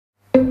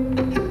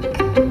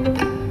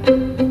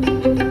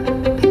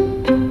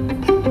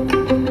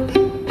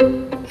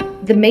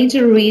The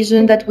major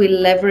reason that we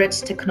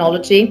leverage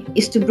technology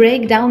is to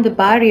break down the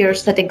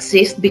barriers that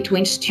exist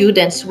between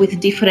students with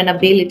different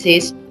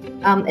abilities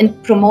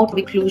and promote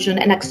inclusion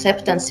and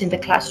acceptance in the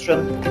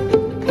classroom.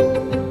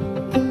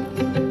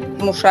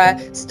 Muszę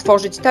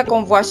stworzyć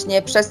taką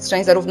właśnie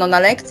przestrzeń zarówno na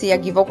lekcji,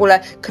 jak i w ogóle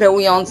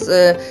kreując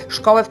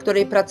szkołę, w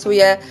której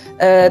pracuję,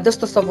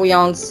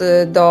 dostosowując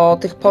do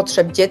tych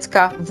potrzeb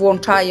dziecka,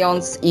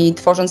 włączając i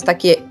tworząc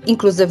takie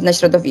inkluzywne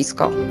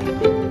środowisko.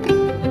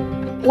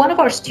 One of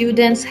our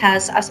students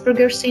has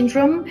Asperger's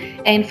syndrome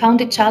and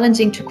found it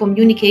challenging to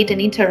communicate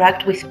and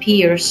interact with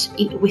peers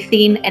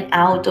within and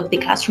out of the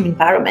classroom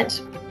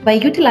environment.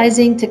 By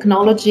utilizing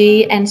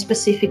technology and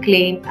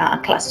specifically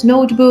class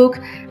notebook,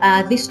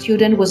 this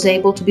student was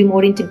able to be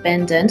more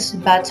independent,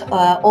 but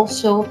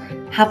also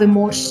have a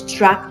more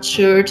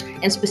structured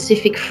and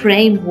specific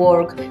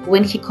framework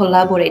when he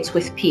collaborates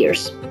with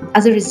peers.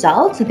 As a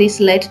result, this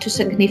led to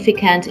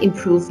significant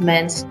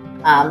improvements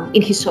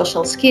in his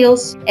social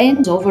skills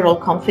and overall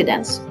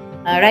confidence.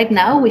 Right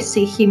now, we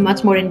see him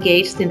much more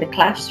engaged in the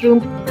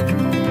classroom.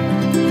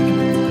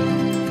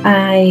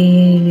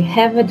 I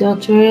have a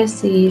daughter.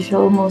 She is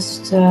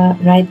almost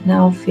right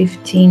now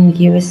 15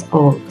 years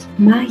old.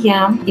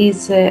 Maya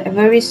is a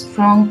very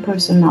strong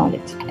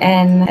personality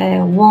and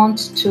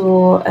wants to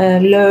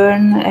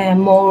learn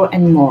more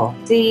and more.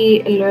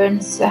 She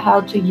learns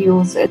how to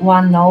use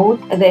OneNote.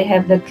 They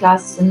have the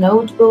class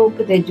notebook.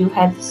 They do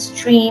have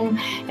Stream,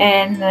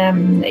 and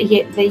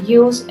they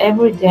use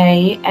every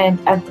day and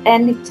at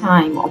any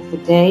time of the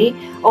day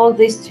all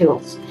these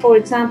tools. For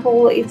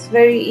example, it's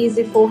very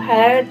easy for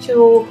her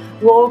to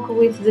work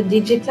with the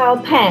digital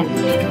pen.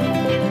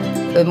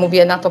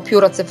 Mówię na to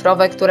pióro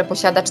cyfrowe, które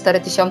posiada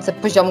 4000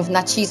 poziomów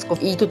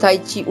nacisków i tutaj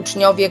ci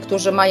uczniowie,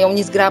 którzy mają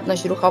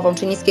niezgrabność ruchową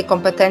czy niskie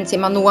kompetencje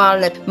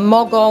manualne,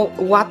 mogą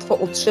łatwo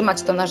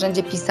utrzymać to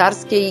narzędzie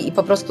pisarskie i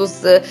po prostu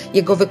z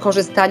jego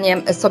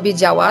wykorzystaniem sobie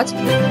działać.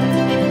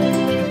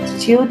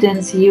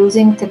 Students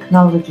using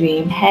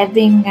technology,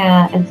 having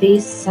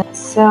this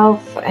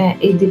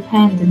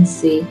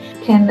self-independency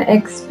can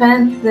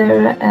expand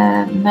their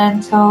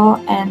mental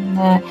and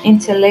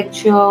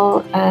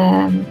intellectual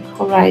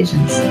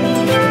horizons.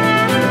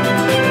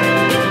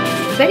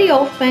 Very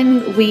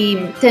often we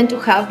tend to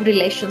have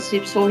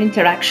relationships or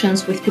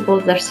interactions with people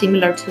that are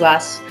similar to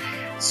us.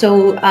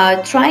 So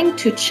trying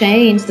to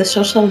change the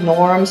social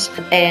norms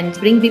and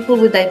bring people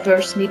with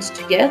diverse needs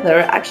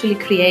together actually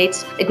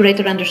creates a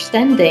greater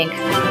understanding.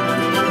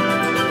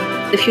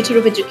 The future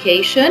of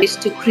education is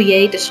to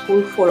create a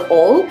school for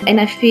all, and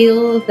I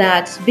feel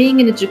that being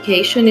in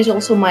education is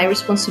also my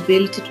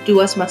responsibility to do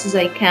as much as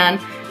I can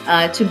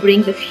to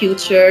bring the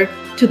future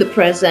to the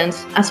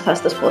present as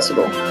fast as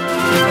possible.